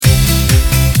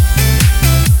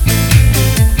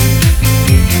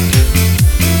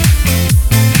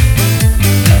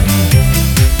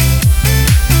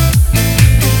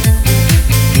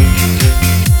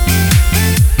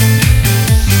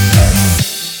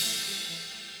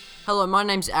Hello, my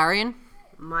name's Arian,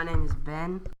 My name is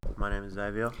Ben. My name is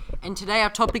Xavier. and today our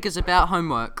topic is about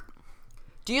homework.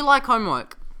 Do you like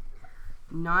homework?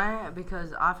 No,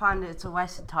 because I find it's a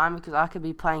waste of time because I could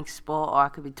be playing sport or I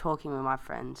could be talking with my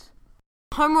friends.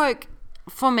 Homework,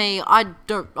 for me, I'm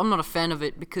not a fan of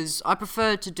it because I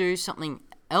prefer to do something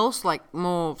else, like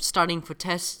more studying for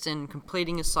tests and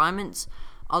completing assignments,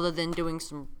 other than doing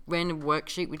some random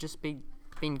worksheet we just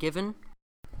been given.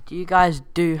 Do you guys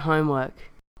do homework?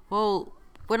 Well,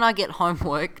 when I get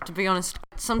homework, to be honest,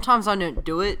 sometimes I don't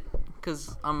do it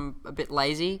because I'm a bit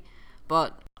lazy,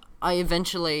 but I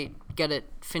eventually get it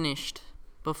finished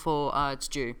before it's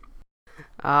due.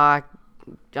 I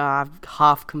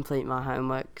half complete my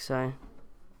homework, so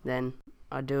then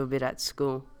I do a bit at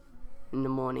school in the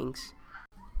mornings.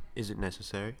 Is it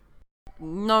necessary?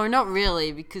 No, not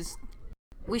really, because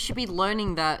we should be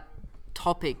learning that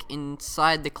topic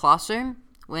inside the classroom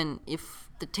when if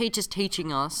the teacher's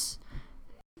teaching us,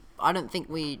 I don't think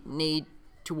we need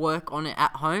to work on it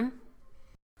at home.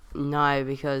 No,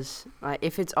 because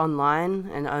if it's online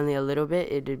and only a little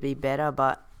bit, it'd be better,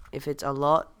 but if it's a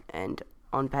lot and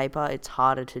on paper, it's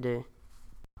harder to do.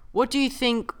 What do you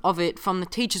think of it from the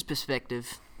teacher's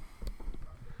perspective?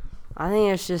 I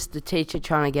think it's just the teacher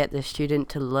trying to get the student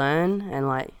to learn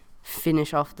and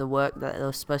finish off the work that they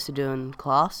were supposed to do in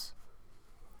class.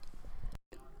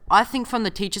 I think from the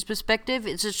teacher's perspective,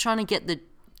 it's just trying to get the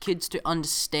kids to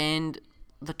understand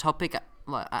the topic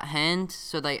at hand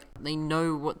so they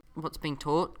know what's being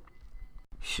taught.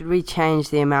 Should we change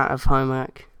the amount of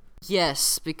homework?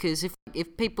 Yes, because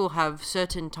if people have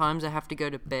certain times they have to go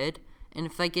to bed, and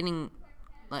if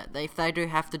if they do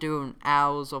have to do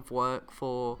hours of work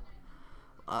for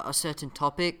a certain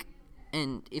topic,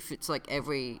 and if it's like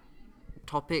every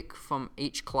topic from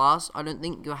each class, I don't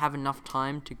think you'll have enough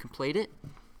time to complete it.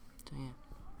 So yeah.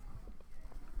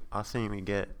 I think we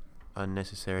get a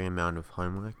necessary amount of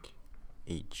homework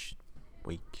each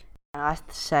week. I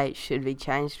say it should be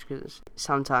changed because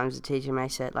sometimes the teacher may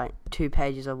set 2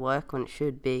 pages of work when it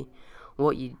should be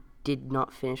what you did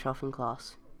not finish off in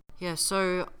class. Yeah,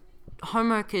 so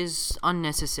homework is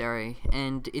unnecessary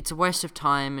and it's a waste of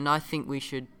time, and I think we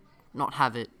should not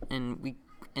have it and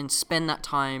spend that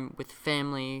time with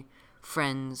family,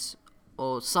 friends,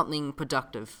 or something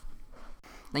productive.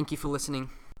 Thank you for listening.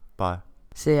 Bye.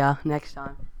 See ya next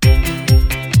time.